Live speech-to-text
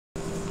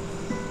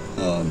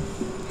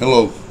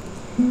Hello.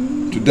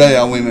 Today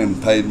I went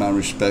and paid my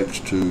respects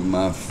to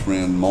my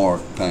friend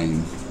Mark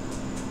Payne,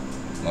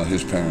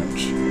 his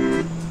parents.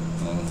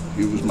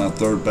 He was my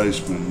third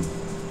baseman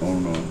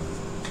on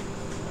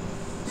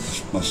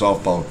my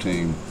softball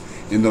team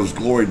in those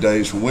glory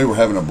days when we were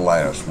having a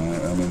blast,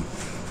 man. I mean,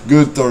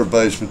 good third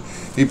baseman.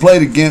 He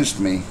played against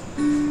me,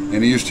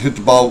 and he used to hit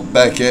the ball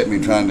back at me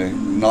trying to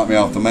knock me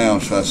off the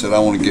mound, so I said I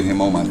want to get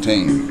him on my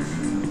team.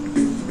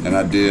 And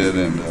I did,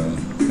 and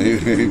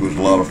he was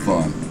a lot of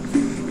fun.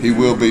 He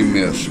will be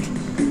missed.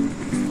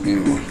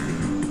 Anyway,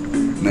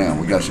 now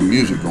we got some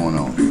music going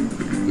on.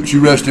 But you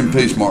rest in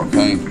peace, Mark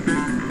Payne.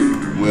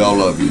 We all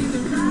love you.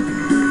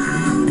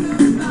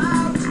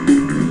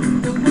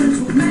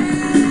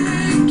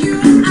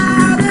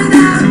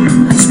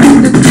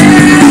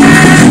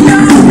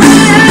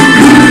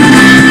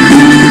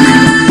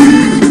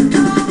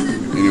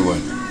 Anyway,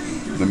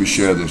 let me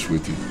share this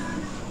with you.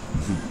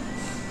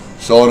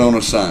 Saw it on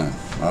a sign.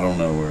 I don't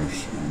know where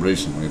it's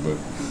recently, but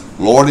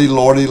Lordy,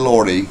 Lordy,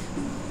 Lordy,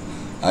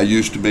 I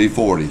used to be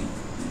 40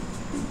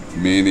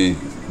 many,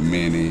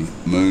 many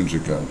moons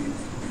ago.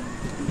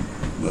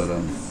 But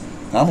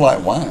I'm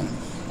like wine.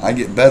 I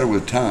get better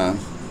with time,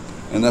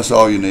 and that's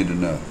all you need to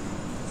know.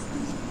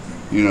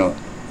 You know,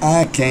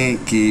 I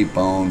can't keep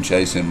on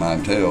chasing my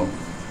tail.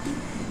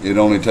 It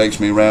only takes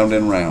me round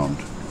and round.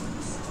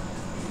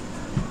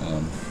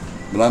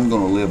 But I'm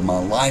going to live my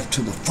life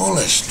to the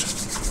fullest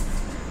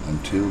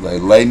until they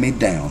lay me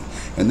down.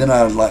 And then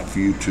I'd like for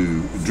you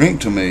to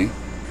drink to me,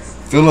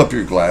 fill up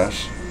your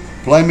glass,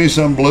 play me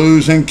some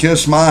blues, and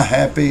kiss my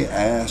happy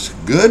ass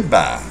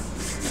goodbye.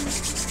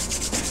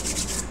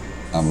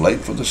 I'm late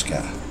for the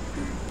sky.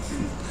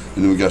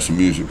 And then we got some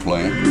music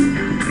playing.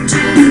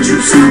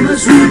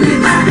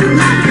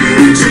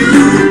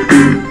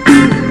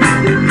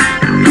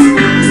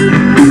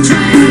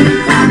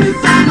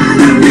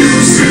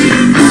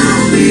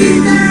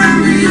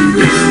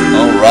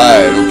 All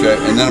right, okay.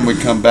 And then we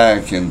come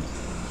back and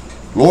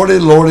Lordy,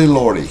 Lordy,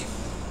 Lordy,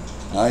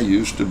 I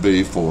used to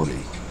be 40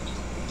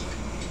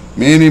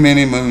 many,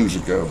 many moons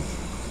ago.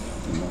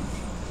 You know,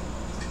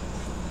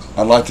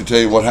 I'd like to tell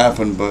you what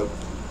happened, but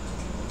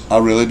I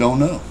really don't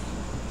know.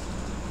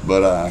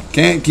 But I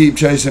can't keep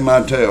chasing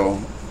my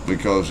tail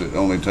because it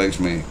only takes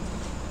me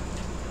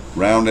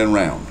round and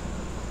round.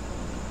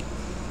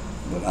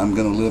 But I'm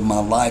going to live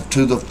my life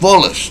to the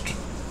fullest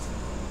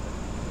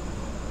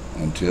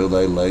until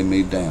they lay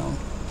me down.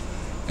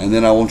 And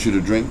then I want you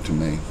to drink to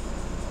me.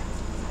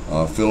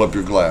 Fill up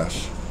your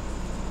glass.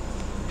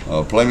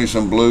 Play me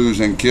some blues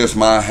and kiss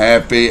my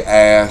happy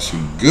ass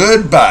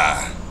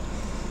goodbye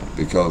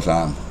because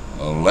I'm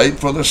late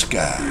for the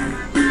sky.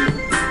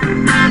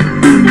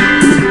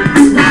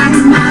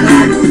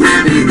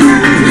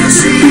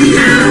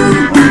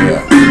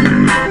 Yeah.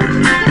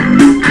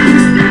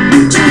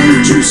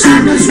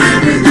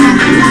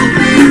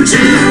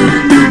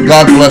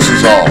 God bless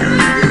us all.